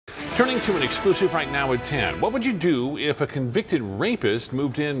Turning to an exclusive right now at 10. What would you do if a convicted rapist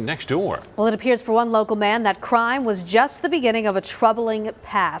moved in next door? Well, it appears for one local man that crime was just the beginning of a troubling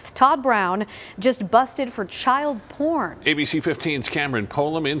path. Todd Brown just busted for child porn. ABC 15's Cameron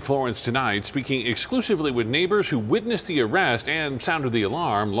Polam in Florence tonight, speaking exclusively with neighbors who witnessed the arrest and sounded the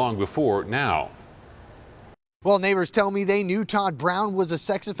alarm long before now. Well, neighbors tell me they knew Todd Brown was a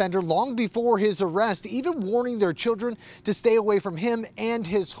sex offender long before his arrest, even warning their children to stay away from him and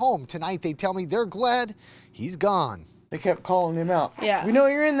his home. Tonight, they tell me they're glad he's gone. They kept calling him out. Yeah. We know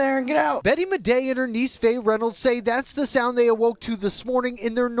you're in there, get out. Betty Madej and her niece Faye Reynolds say that's the sound they awoke to this morning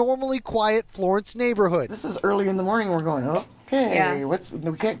in their normally quiet Florence neighborhood. This is early in the morning. We're going, okay, Yeah.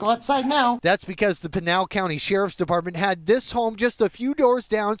 we can't go outside now. That's because the Pinal County Sheriff's Department had this home just a few doors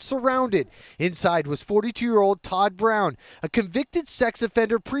down surrounded. Inside was 42-year-old Todd Brown, a convicted sex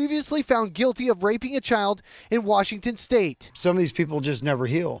offender previously found guilty of raping a child in Washington State. Some of these people just never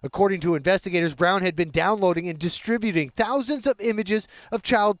heal. According to investigators, Brown had been downloading and distributing thousands of images of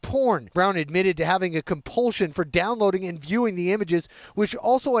child porn. Brown admitted to having a compulsion for downloading and viewing the images, which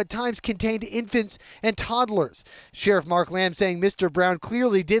also at times contained infants and toddlers. Sheriff Mark Lamb saying Mr. Brown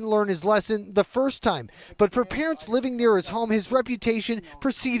clearly didn't learn his lesson the first time, but for parents living near his home, his reputation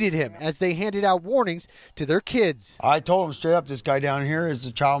preceded him as they handed out warnings to their kids. I told him straight up, this guy down here is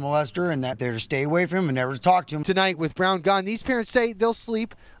a child molester and that they're to stay away from him and never to talk to him. Tonight, with Brown gone, these parents say they'll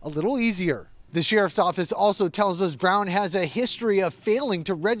sleep a little easier. The sheriff's office also tells us Brown has a history of failing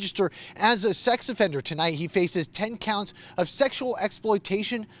to register as a sex offender. Tonight, he faces 10 counts of sexual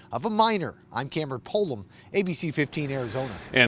exploitation of a minor. I'm Cameron Polam, ABC 15 Arizona.